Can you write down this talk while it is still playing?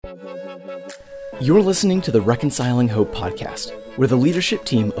You're listening to the Reconciling Hope podcast, where the leadership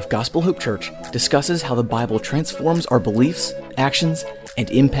team of Gospel Hope Church discusses how the Bible transforms our beliefs, actions, and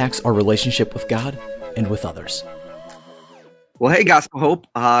impacts our relationship with God and with others. Well, hey, Gospel Hope,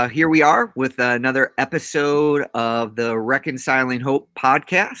 here we are with another episode of the Reconciling Hope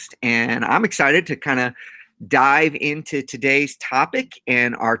podcast, and I'm excited to kind of dive into today's topic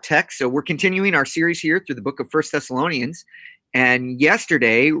and our text. So we're continuing our series here through the book of 1 Thessalonians, and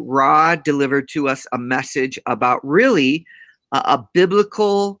yesterday, Rod delivered to us a message about really a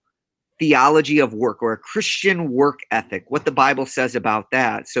biblical theology of work, or a Christian work ethic, what the Bible says about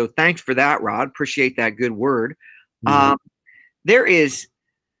that. So thanks for that, Rod. Appreciate that good word. Mm-hmm. There's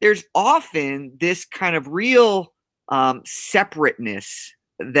often this kind of real separateness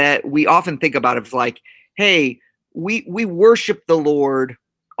that we often think about of like, hey, we worship the Lord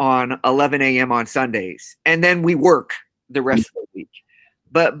on 11 a.m. on Sundays, and then we work the rest of the week.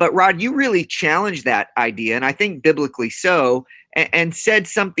 But Rod, you really challenged that idea, and I think biblically so, and said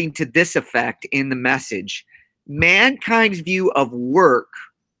something to this effect in the message. Mankind's view of work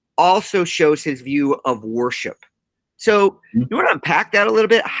also shows his view of worship. So you want to unpack that a little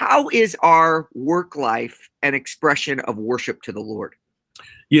bit? How is our work life an expression of worship to the Lord?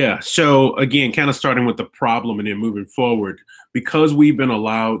 Yeah. So again, kind of starting with the problem and then moving forward, because we've been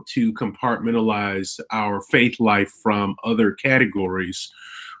allowed to compartmentalize our faith life from other categories,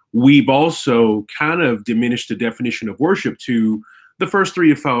 we've also kind of diminished the definition of worship to the first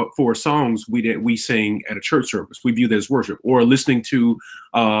 3 or 4 songs we sing at a church service. We view that as worship, or listening to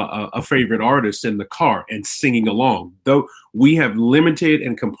a favorite artist in the car and singing along. Though we have limited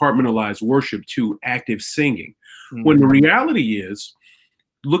and compartmentalized worship to active singing. Mm-hmm. When the reality is,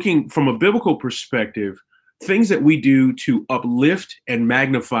 looking from a biblical perspective, things that we do to uplift and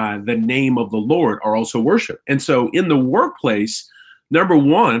magnify the name of the Lord are also worship. And so in the workplace, number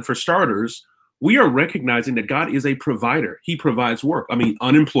one, for starters, we are recognizing that God is a provider. He provides work. I mean,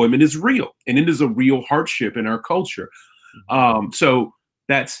 unemployment is real, and it is a real hardship in our culture. So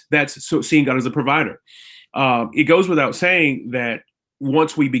that's so seeing God as a provider. It goes without saying that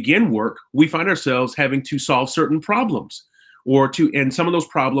once we begin work, we find ourselves having to solve certain problems, and some of those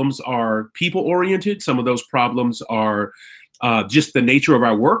problems are people oriented. Some of those problems are just the nature of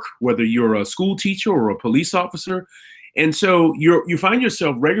our work, whether you're a school teacher or a police officer. And so you find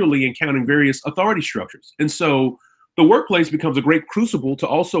yourself regularly encountering various authority structures. And so the workplace becomes a great crucible to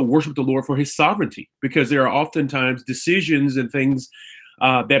also worship the Lord for his sovereignty, because there are oftentimes decisions and things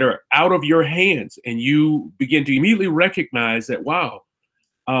that are out of your hands. And you begin to immediately recognize that, wow,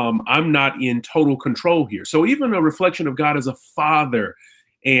 I'm not in total control here. So even a reflection of God as a father,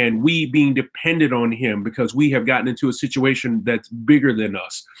 and we being dependent on him because we have gotten into a situation that's bigger than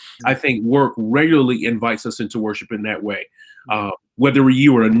us. I think work regularly invites us into worship in that way. Whether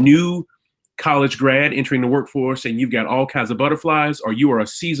you are a new college grad entering the workforce and you've got all kinds of butterflies, or you are a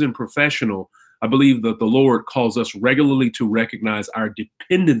seasoned professional, I believe that the Lord calls us regularly to recognize our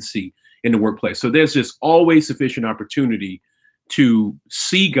dependency in the workplace. So there's just always sufficient opportunity to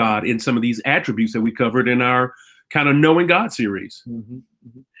see God in some of these attributes that we covered in our kind of Knowing God series. Mm-hmm.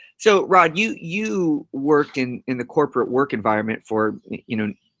 Mm-hmm. So, Rod, you worked in the corporate work environment for,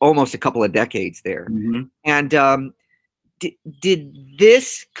 almost a couple of decades there. Mm-hmm. And did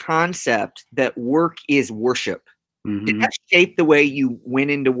this concept that work is worship, mm-hmm. did that shape the way you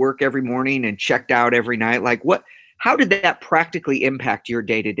went into work every morning and checked out every night? Like how did that practically impact your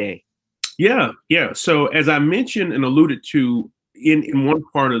day to day? Yeah. So as I mentioned and alluded to in one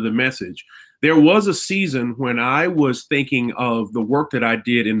part of the message, there was a season when I was thinking of the work that I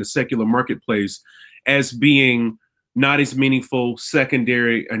did in the secular marketplace as being not as meaningful,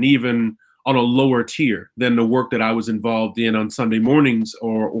 secondary, and even on a lower tier than the work that I was involved in on Sunday mornings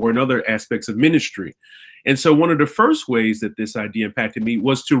or in other aspects of ministry. And so one of the first ways that this idea impacted me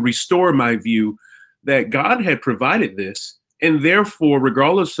was to restore my view that God had provided this, and therefore,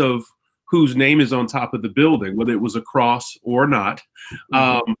 regardless of whose name is on top of the building, whether it was a cross or not,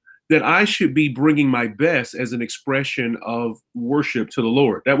 that I should be bringing my best as an expression of worship to the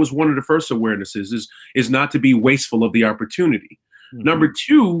Lord. That was one of the first awarenesses, is not to be wasteful of the opportunity. Mm-hmm. Number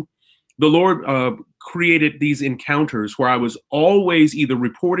two, the Lord created these encounters where I was always either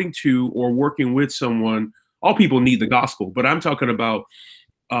reporting to or working with someone. All people need the gospel, but I'm talking about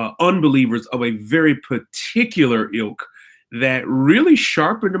unbelievers of a very particular ilk that really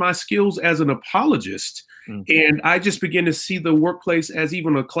sharpened my skills as an apologist. Mm-hmm. And I just began to see the workplace as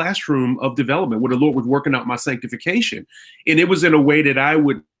even a classroom of development where the Lord was working out my sanctification. And it was in a way that I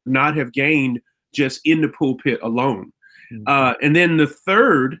would not have gained just in the pulpit alone. Mm-hmm. And then the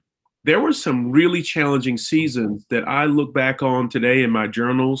third there were some really challenging seasons that I look back on today in my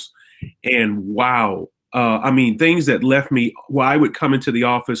journals, and wow. I mean, things that left me, well, I would come into the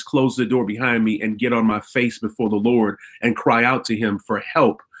office, close the door behind me, and get on my face before the Lord and cry out to him for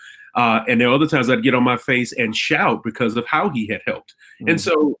help. And there are other times I'd get on my face and shout because of how he had helped. Mm-hmm. And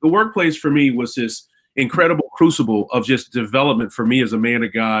so the workplace for me was this incredible crucible of just development for me as a man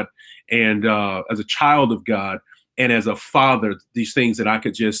of God and as a child of God and as a father, these things that I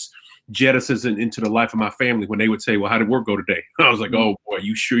could just jettison into the life of my family when they would say, well, how did work go today? I was like, oh boy,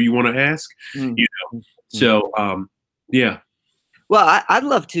 you sure you want to ask? Mm-hmm. You know? So, yeah. Well, I'd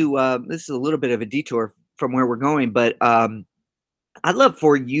love to, this is a little bit of a detour from where we're going, but I'd love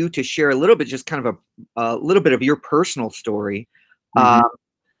for you to share a little bit, just kind of a little bit of your personal story. Mm-hmm.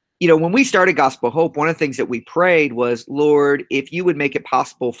 You know, when we started Gospel Hope, one of the things that we prayed was, Lord, if you would make it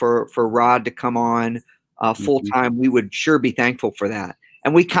possible for Rod to come on full time, we would sure be thankful for that.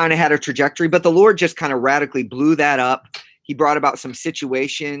 And we kind of had a trajectory, but the Lord just kind of radically blew that up. He brought about some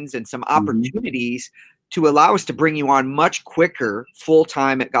situations and some opportunities to allow us to bring you on much quicker full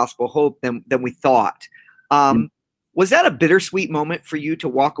time at Gospel Hope than we thought. Was that a bittersweet moment for you to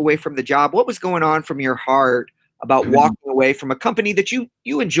walk away from the job? What was going on from your heart about walking away from a company that you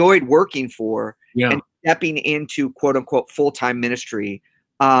enjoyed working for and stepping into quote unquote full-time ministry?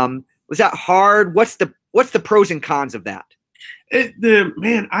 Was that hard? What's the pros and cons of that? I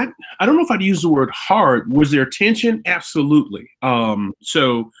don't know if I'd use the word hard. Was there tension? Absolutely.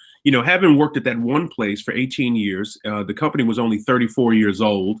 So, you know, having worked at that one place for 18 years, the company was only 34 years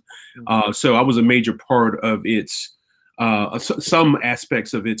old. So I was a major part of its, some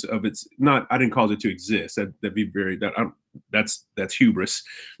aspects of its not, I didn't cause it to exist. That'd be very, that's hubris.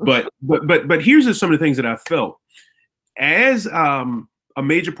 But here's some of the things that I felt as, a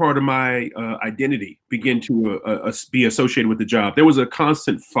major part of my identity began to be associated with the job. There was a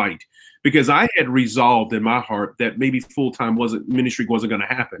constant fight because I had resolved in my heart that maybe full-time ministry wasn't going to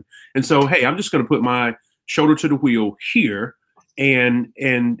happen. And so, hey, I'm just going to put my shoulder to the wheel here. And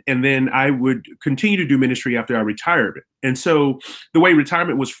then I would continue to do ministry after I retired. And so the way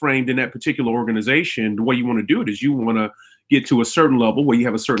retirement was framed in that particular organization, the way you want to do it is you want to get to a certain level where you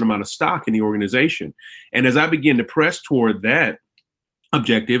have a certain amount of stock in the organization. And as I began to press toward that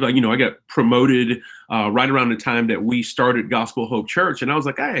objective, you know, I got promoted right around the time that we started Gospel Hope Church. And I was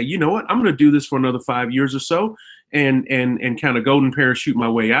like, hey, you know what? I'm going to do this for another 5 years or so and kind of golden parachute my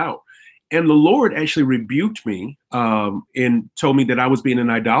way out. And the Lord actually rebuked me and told me that I was being an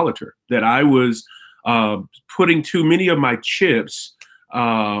idolater, that I was putting too many of my chips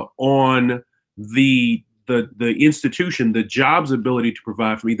on the institution, the job's ability to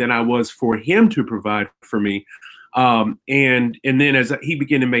provide for me than I was for him to provide for me. And then as he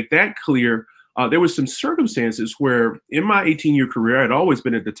began to make that clear, there was some circumstances where in my 18-year career, I'd always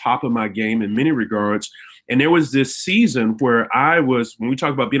been at the top of my game in many regards. And there was this season where I was, when we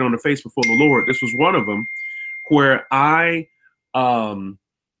talk about being on the face before the Lord, this was one of them where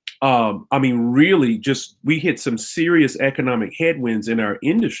really just, we hit some serious economic headwinds in our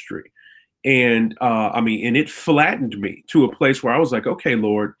industry. And and it flattened me to a place where I was like, okay,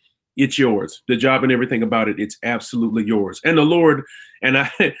 Lord, it's yours. The job and everything about it, it's absolutely yours. And the Lord, and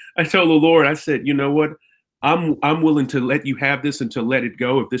I told the Lord, I said, you know what? I'm willing to let you have this and to let it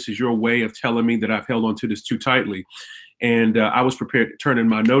go if this is your way of telling me that I've held on to this too tightly. And I was prepared to turn in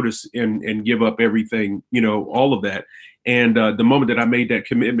my notice and give up everything, you know, all of that. And the moment that I made that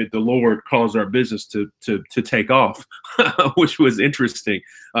commitment, the Lord caused our business to take off, which was interesting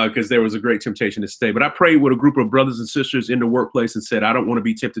because there was a great temptation to stay. But I prayed with a group of brothers and sisters in the workplace and said, I don't want to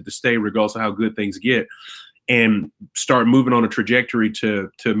be tempted to stay regardless of how good things get, and start moving on a trajectory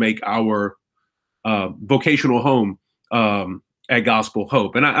to make our vocational home at Gospel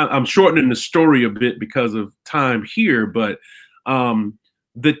Hope. And I'm shortening the story a bit because of time here, but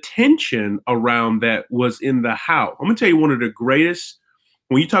the tension around that was in the how. I'm going to tell you one of the greatest,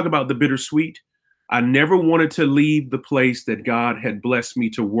 when you talk about the bittersweet, I never wanted to leave the place that God had blessed me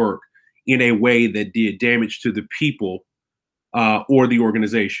to work in a way that did damage to the people or the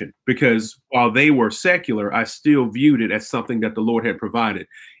organization, because while they were secular, I still viewed it as something that the Lord had provided.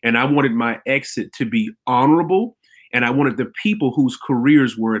 And I wanted my exit to be honorable. And I wanted the people whose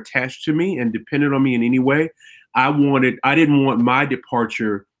careers were attached to me and depended on me in any way, I didn't want my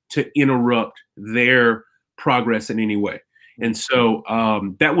departure to interrupt their progress in any way. And so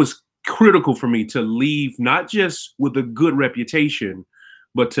that was critical for me to leave, not just with a good reputation,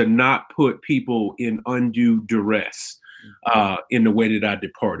 but to not put people in undue duress in the way that I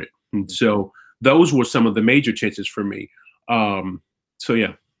departed. And so those were some of the major changes for me. So,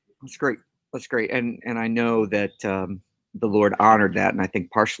 yeah. That's great. That's great. And I know that, the Lord honored that, and I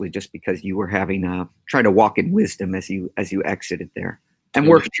think partially just because you were having trying to walk in wisdom as you exited there. And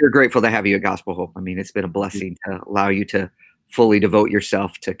we're grateful to have you at Gospel Hope. I mean, it's been a blessing to allow you to fully devote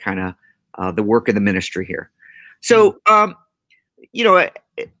yourself to kind of the work of the ministry here. So,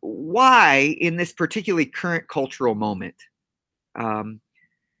 why in this particularly current cultural moment,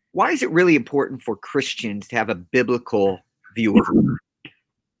 why is it really important for Christians to have a biblical view of work?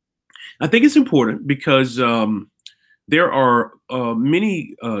 I think it's important because there are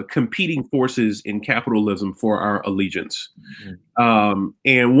many competing forces in capitalism for our allegiance.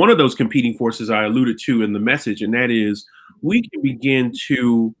 And one of those competing forces I alluded to in the message, and that is we can begin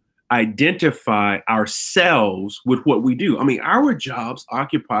to identify ourselves with what we do. I mean, our jobs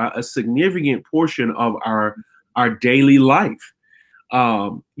occupy a significant portion of our daily life.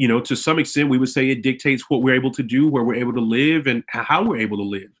 To some extent, we would say it dictates what we're able to do, where we're able to live, and how we're able to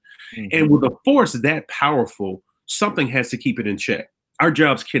live. And with a force that powerful, something has to keep it in check. Our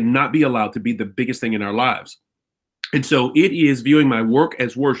jobs cannot be allowed to be the biggest thing in our lives. And so it is viewing my work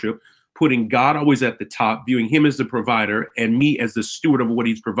as worship, putting God always at the top, viewing him as the provider and me as the steward of what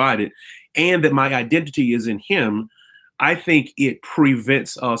he's provided, and that my identity is in him. I think it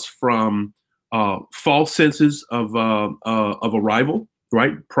prevents us from false senses of arrival,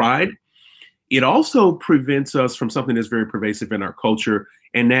 right? Pride. It also prevents us from something that's very pervasive in our culture,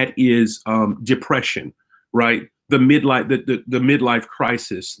 and that is depression, right? The midlife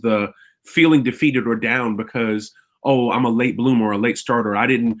crisis, the feeling defeated or down because, oh, I'm a late bloomer or a late starter. I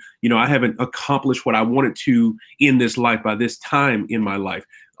haven't accomplished what I wanted to in this life by this time in my life.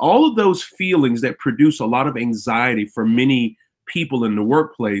 All of those feelings that produce a lot of anxiety for many people in the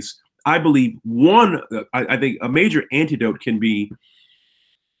workplace, I believe I think a major antidote can be,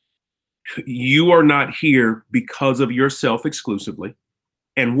 you are not here because of yourself exclusively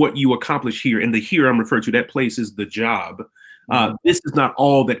and what you accomplish here. And the here I'm referring to, that place is the job. This is not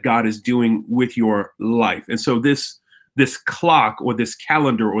all that God is doing with your life. And so this clock or this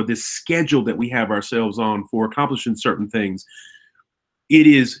calendar or this schedule that we have ourselves on for accomplishing certain things, it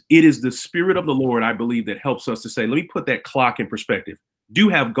is the Spirit of the Lord, I believe, that helps us to say, let me put that clock in perspective. Do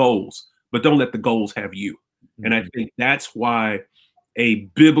have goals, but don't let the goals have you. And I think that's why a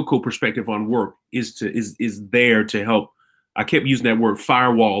biblical perspective on work is there to help. I kept using that word,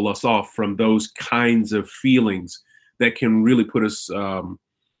 firewall us off from those kinds of feelings that can really put us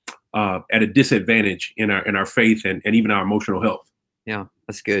at a disadvantage in our faith and even our emotional health. Yeah,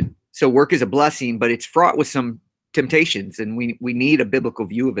 that's good. So work is a blessing, but it's fraught with some temptations, and we need a biblical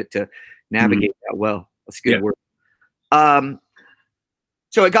view of it to navigate that well. That's good work.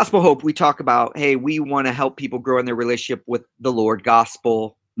 So at Gospel Hope, we talk about, hey, we want to help people grow in their relationship with the Lord,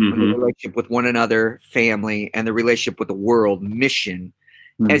 gospel, the relationship with one another, family, and the relationship with the world, mission.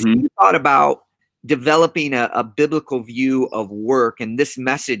 As you thought about developing a biblical view of work and this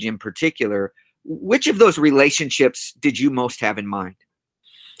message in particular, which of those relationships did you most have in mind?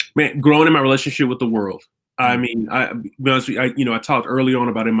 Man, growing in my relationship with the world. I mean, I talked early on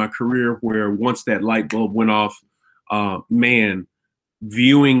about in my career where once that light bulb went off,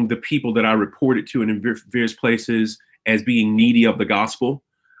 viewing the people that I reported to in various places as being needy of the gospel,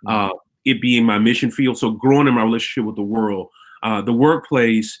 it being my mission field. So growing in my relationship with the world, the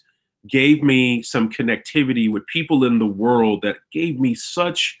workplace gave me some connectivity with people in the world that gave me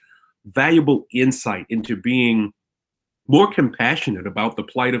such valuable insight into being more compassionate about the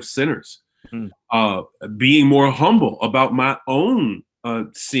plight of sinners, being more humble about my own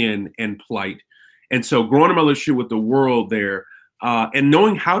sin and plight. And so growing in my relationship with the world there, and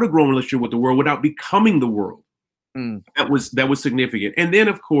knowing how to grow in a relationship with the world without becoming the world. That was significant. And then,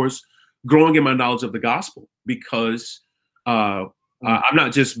 of course, growing in my knowledge of the gospel, because I'm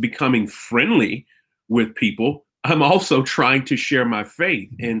not just becoming friendly with people, I'm also trying to share my faith.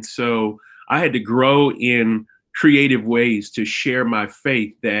 And so I had to grow in creative ways to share my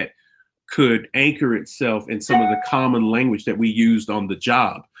faith that could anchor itself in some of the common language that we used on the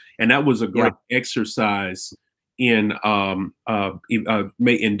job. And that was a great exercise in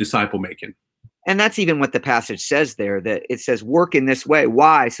disciple making. And that's even what the passage says there, that it says work in this way.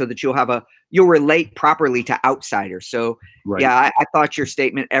 Why? So that you'll relate properly to outsiders. So I thought your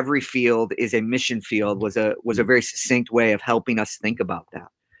statement, every field is a mission field, was a very succinct way of helping us think about that.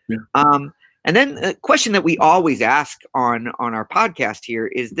 And then a question that we always ask on our podcast here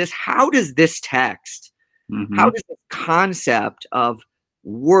is this: how does this text, how does the concept of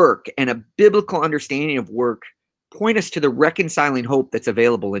work and a biblical understanding of work point us to the reconciling hope that's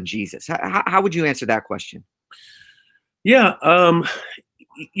available in Jesus? How would you answer that question? Yeah,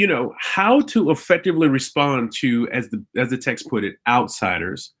 how to effectively respond to, as the text put it,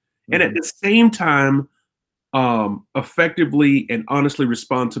 outsiders, and at the same time effectively and honestly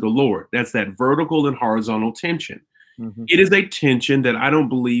respond to the Lord. That's that vertical and horizontal tension. Mhm. It is a tension that I don't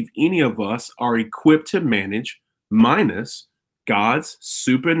believe any of us are equipped to manage, minus God's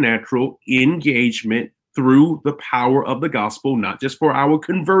supernatural engagement through the power of the gospel, not just for our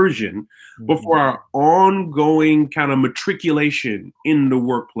conversion, but for our ongoing kind of matriculation in the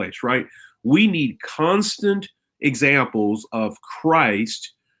workplace, right? We need constant examples of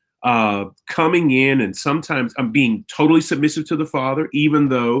Christ coming in, and sometimes I'm being totally submissive to the Father, even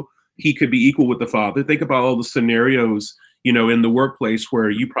though he could be equal with the Father. Think about all the scenarios, in the workplace where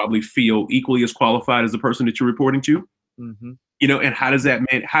you probably feel equally as qualified as the person that you're reporting to. Mhm. And how does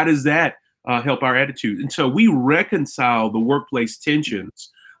that help our attitude? And so we reconcile the workplace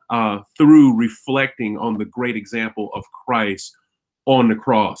tensions through reflecting on the great example of Christ on the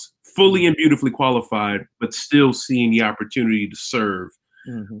cross, fully and beautifully qualified, but still seeing the opportunity to serve,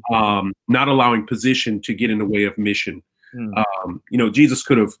 not allowing position to get in the way of mission. Jesus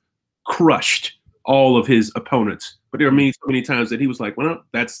could have crushed all of his opponents, but there are so many times that he was like, well,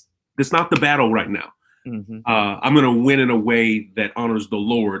 that's not the battle right now. I'm going to win in a way that honors the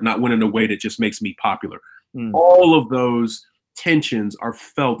Lord, not win in a way that just makes me popular. All of those tensions are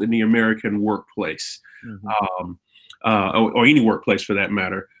felt in the American workplace, or any workplace for that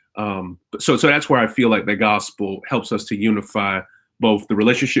matter. So that's where I feel like the gospel helps us to unify both the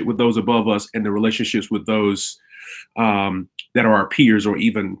relationship with those above us and the relationships with those that are our peers, or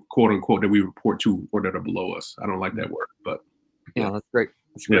even quote unquote that we report to or that are below us. I don't like that word, but yeah, that's great.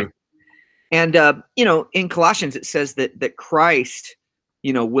 That's great. And, in Colossians, it says that Christ,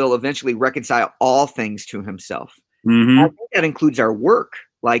 will eventually reconcile all things to himself. I think that includes our work.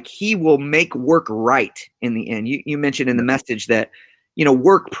 Like, he will make work right in the end. You mentioned in the message that,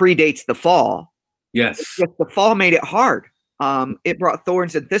 work predates the fall. Yes. The fall made it hard. It brought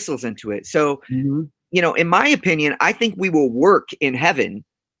thorns and thistles into it. So, in my opinion, I think we will work in heaven.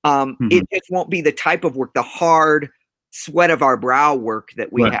 It just won't be the type of work, the hard sweat of our brow work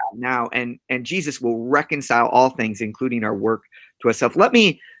that we have now, and Jesus will reconcile all things, including our work, to ourselves. Let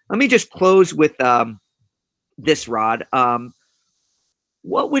me just close with this, Rod.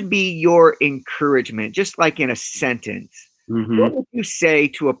 What would be your encouragement, just like in a sentence? What would you say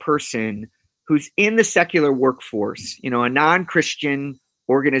to a person who's in the secular workforce, a non-Christian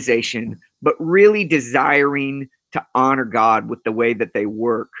organization, but really desiring to honor God with the way that they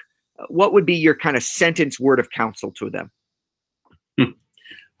work? What would be your kind of sentence word of counsel to them?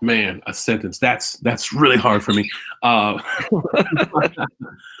 Man, a sentence. That's really hard for me. A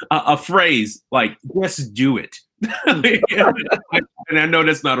phrase like, just do it. And I know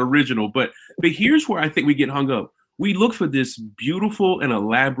that's not original, but here's where I think we get hung up. We look for this beautiful and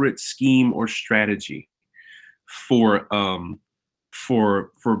elaborate scheme or strategy for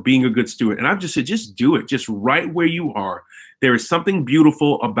being a good steward. And I've just said, just do it. Just right where you are. There is something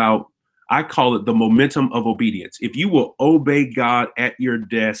beautiful about, I call it the momentum of obedience. If you will obey God at your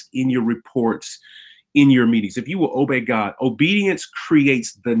desk, in your reports, in your meetings, if you will obey God, obedience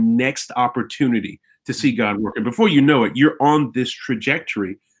creates the next opportunity to see God work. And before you know it, you're on this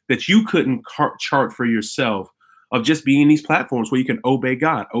trajectory that you couldn't chart for yourself, of just being in these platforms where you can obey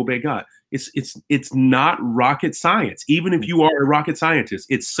God. It's not rocket science. Even if you are a rocket scientist,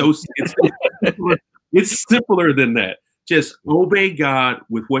 it's simpler than that. Just obey God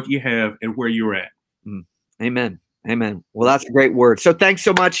with what you have and where you're at. Amen. Amen. Well, that's a great word. So thanks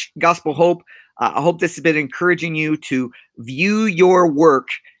so much, Gospel Hope. I hope this has been encouraging you to view your work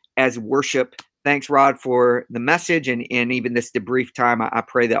as worship. Thanks, Rod, for the message and even this debrief time. I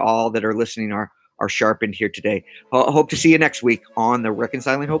pray that all that are listening are sharpened here today. I hope to see you next week on the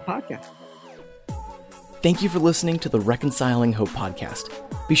Reconciling Hope podcast. Thank you for listening to the Reconciling Hope podcast.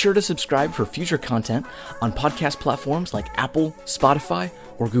 Be sure to subscribe for future content on podcast platforms like Apple, Spotify,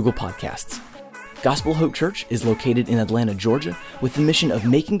 or Google Podcasts. Gospel Hope Church is located in Atlanta, Georgia, with the mission of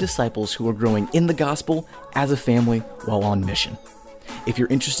making disciples who are growing in the gospel as a family while on mission. If you're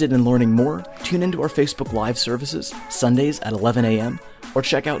interested in learning more, tune into our Facebook Live services Sundays at 11 a.m. or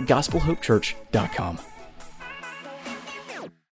check out gospelhopechurch.com.